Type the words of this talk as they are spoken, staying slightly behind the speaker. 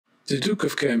The Duke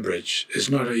of Cambridge is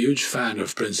not a huge fan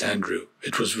of Prince Andrew,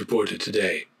 it was reported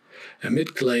today,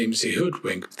 amid claims he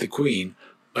hoodwinked the Queen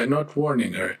by not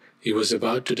warning her he was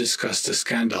about to discuss the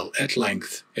scandal at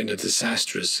length in a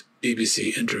disastrous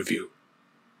BBC interview.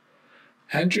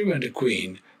 Andrew and the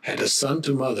Queen had a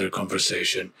son-to-mother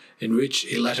conversation in which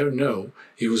he let her know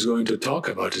he was going to talk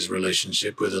about his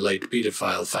relationship with the late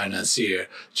pedophile financier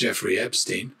Jeffrey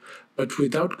Epstein, but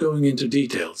without going into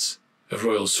details, a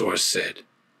royal source said.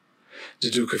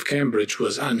 The Duke of Cambridge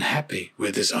was unhappy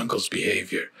with his uncle's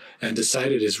behavior and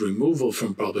decided his removal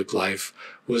from public life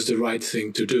was the right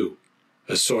thing to do,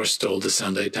 a source told the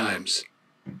Sunday Times.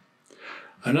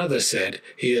 Another said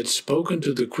he had spoken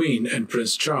to the Queen and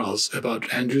Prince Charles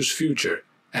about Andrew's future,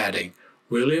 adding,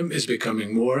 "William is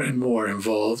becoming more and more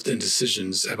involved in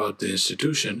decisions about the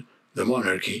institution, the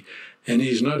monarchy, and he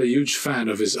is not a huge fan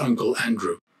of his uncle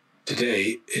Andrew."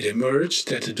 Today, it emerged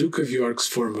that the Duke of York's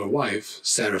former wife,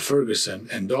 Sarah Ferguson,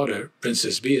 and daughter,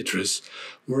 Princess Beatrice,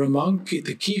 were among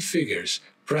the key figures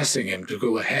pressing him to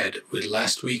go ahead with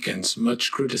last weekend's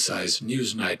much-criticized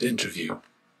Newsnight interview.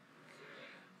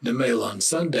 The Mail on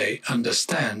Sunday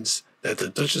understands that the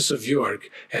Duchess of York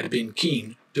had been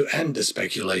keen to end the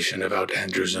speculation about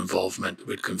Andrew's involvement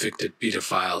with convicted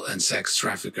pedophile and sex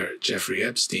trafficker Jeffrey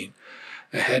Epstein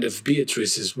ahead of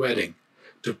Beatrice's wedding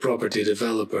to property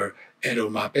developer Edo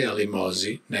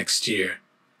Limosi next year.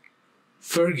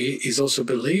 Fergie is also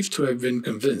believed to have been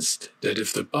convinced that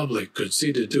if the public could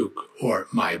see the Duke, or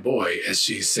my boy as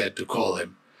she is said to call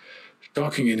him,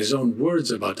 talking in his own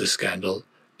words about the scandal,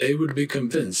 they would be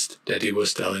convinced that he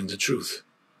was telling the truth.